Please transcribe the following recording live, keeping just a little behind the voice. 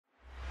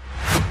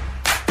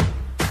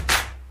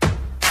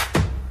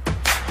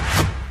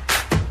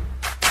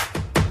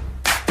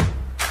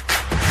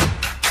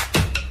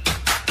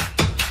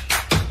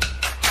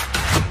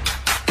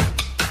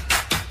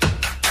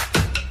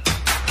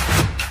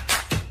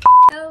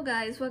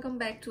guys, welcome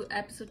back to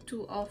episode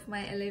 2 of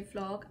my LA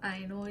vlog. I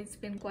know it's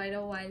been quite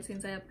a while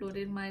since I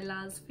uploaded my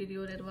last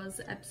video, that was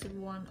episode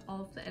 1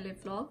 of the LA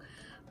vlog,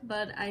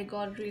 but I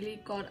got really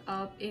caught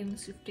up in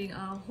shifting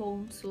our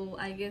home, so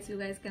I guess you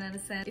guys can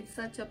understand it's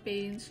such a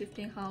pain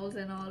shifting house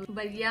and all.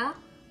 But yeah,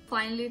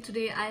 finally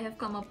today I have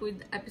come up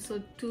with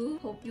episode 2.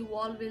 Hope you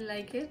all will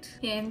like it.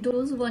 And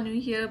those who are new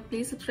here,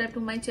 please subscribe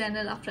to my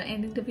channel after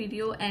ending the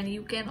video, and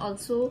you can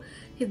also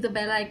hit the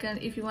bell icon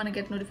if you want to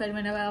get notified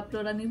whenever I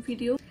upload a new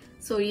video.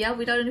 So yeah,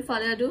 without any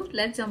further ado,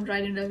 let's jump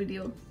right into the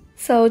video.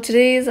 So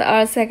today is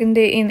our second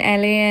day in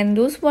LA, and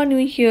those who are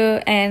new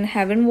here and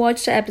haven't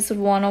watched episode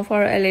 1 of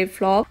our LA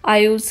vlog,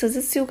 I would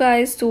suggest you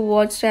guys to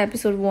watch the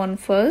episode 1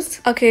 first.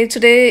 Okay,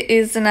 today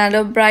is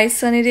another bright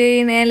sunny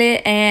day in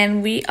LA,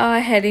 and we are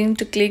heading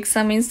to click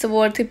some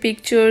Insta-worthy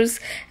pictures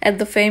at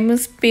the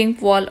famous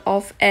pink wall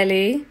of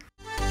LA.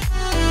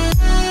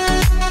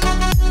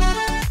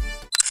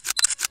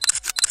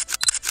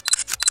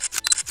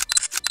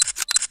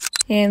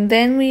 And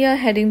then we are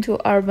heading to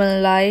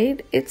Urban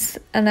Light. It's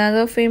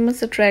another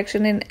famous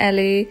attraction in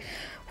LA,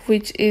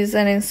 which is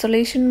an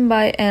installation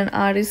by an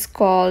artist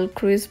called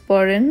Chris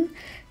Burden.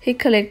 He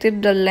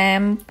collected the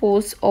lamp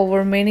posts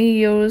over many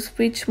years,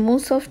 which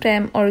most of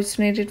them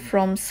originated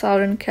from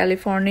Southern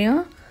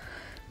California.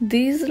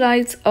 These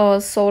lights are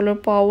solar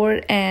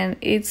powered, and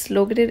it's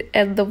located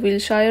at the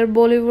Wilshire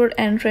Boulevard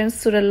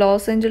entrance to the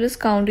Los Angeles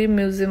County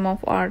Museum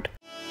of Art.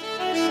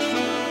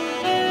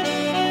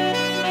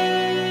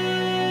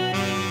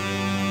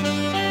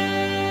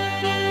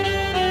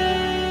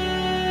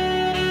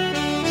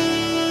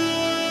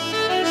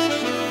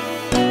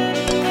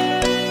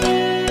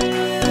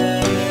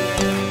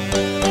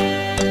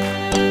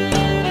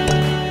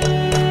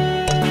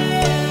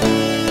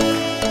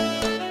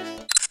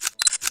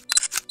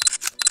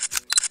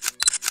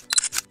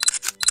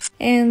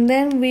 And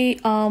then we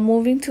are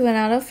moving to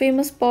another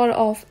famous part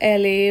of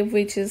LA,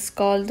 which is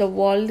called the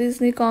Walt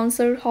Disney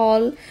Concert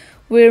Hall,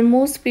 where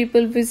most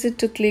people visit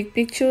to click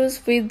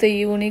pictures with the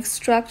unique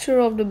structure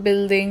of the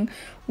building,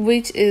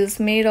 which is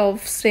made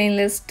of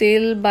stainless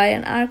steel by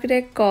an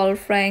architect called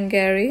Frank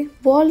Gehry.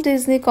 Walt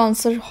Disney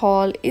Concert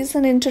Hall is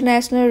an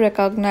internationally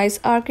recognized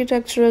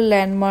architectural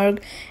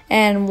landmark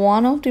and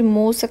one of the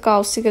most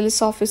acoustically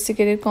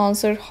sophisticated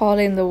concert halls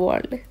in the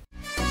world.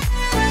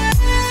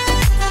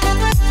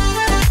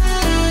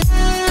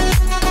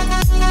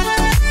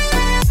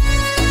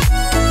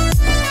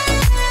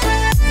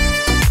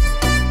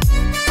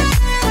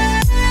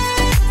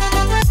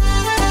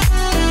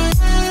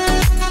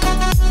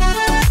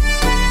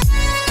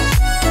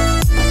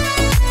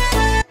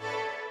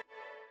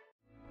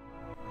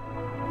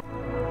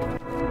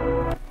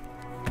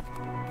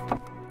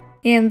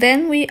 And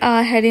then we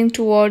are heading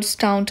towards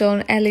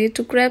downtown LA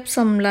to grab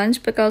some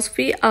lunch because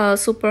we are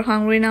super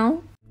hungry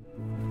now.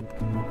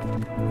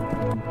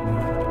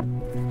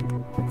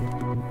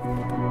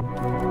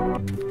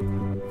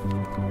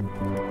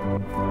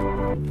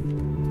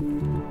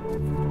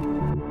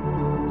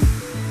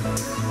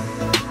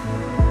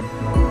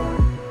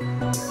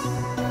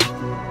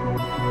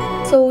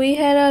 So we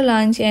had our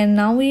lunch, and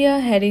now we are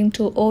heading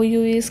to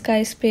OUE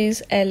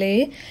Skyspace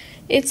LA.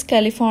 It's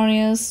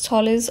California's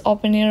tallest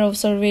open-air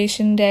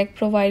observation deck,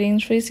 providing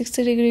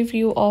 360-degree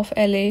view of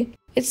LA.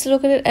 It's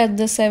located at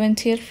the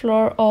 70th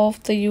floor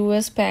of the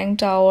US Bank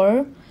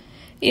Tower.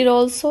 It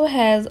also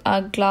has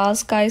a glass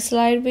sky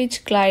slide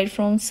which glides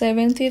from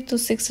 70th to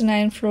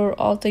 69th floor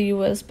of the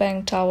US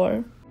Bank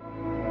Tower.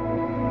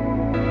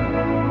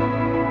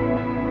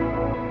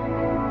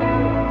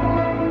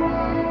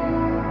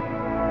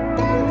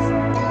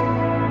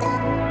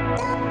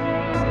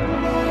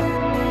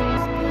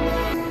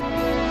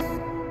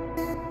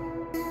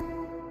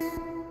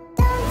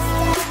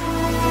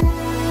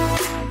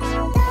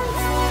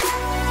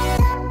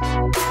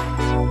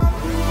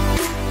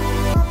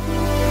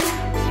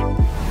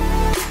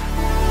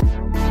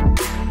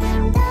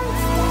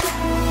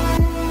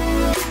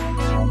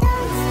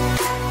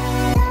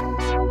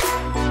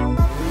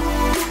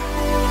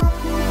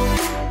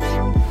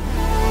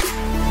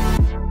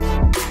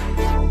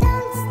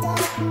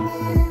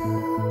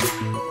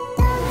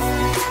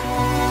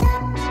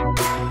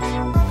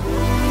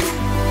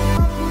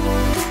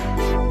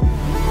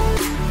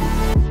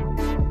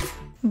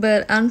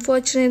 But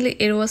unfortunately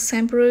it was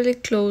temporarily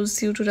closed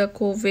due to the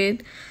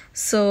COVID,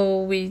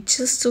 so we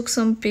just took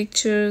some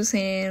pictures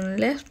and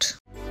left.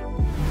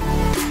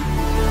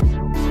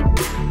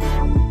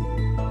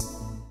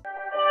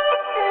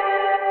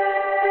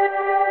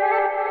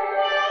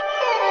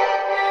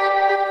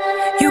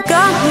 You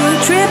got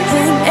me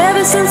tripping.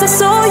 Ever since I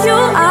saw you,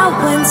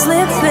 I went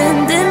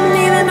slipping. Didn't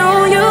even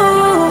know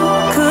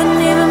you. Couldn't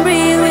even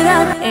breathe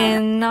without.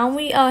 And now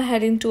we are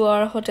heading to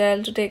our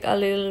hotel to take a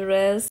little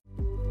rest.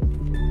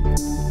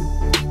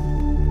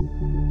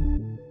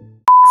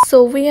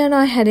 So we are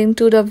now heading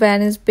to the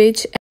Venice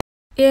Beach,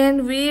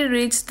 and we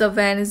reached the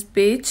Venice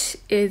Beach.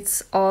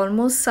 It's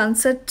almost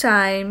sunset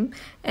time,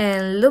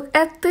 and look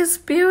at this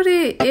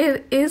beauty.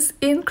 It is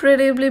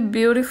incredibly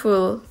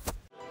beautiful.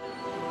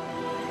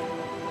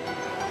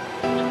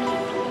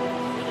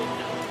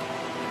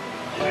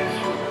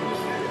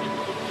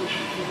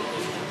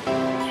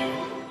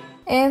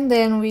 And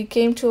then we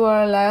came to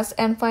our last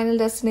and final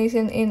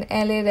destination in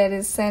LA, that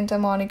is Santa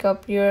Monica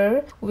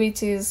Pier,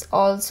 which is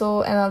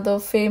also another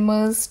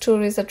famous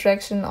tourist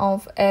attraction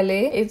of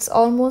LA. It's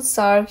almost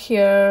dark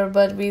here,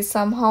 but we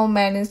somehow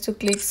managed to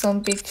click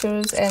some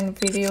pictures and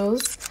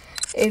videos.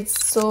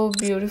 It's so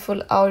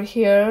beautiful out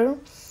here.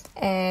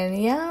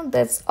 And yeah,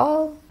 that's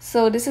all.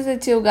 So this is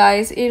it, you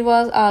guys. It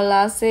was our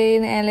last day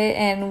in LA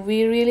and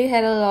we really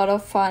had a lot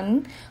of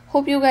fun.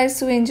 Hope you guys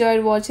too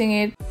enjoyed watching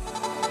it.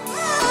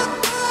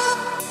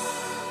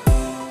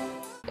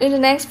 In the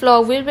next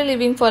vlog, we'll be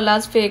leaving for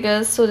Las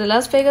Vegas. So the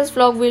Las Vegas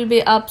vlog will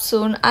be up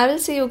soon. I will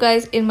see you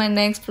guys in my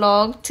next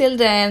vlog. Till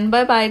then,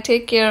 bye bye,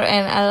 take care,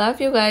 and I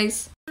love you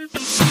guys.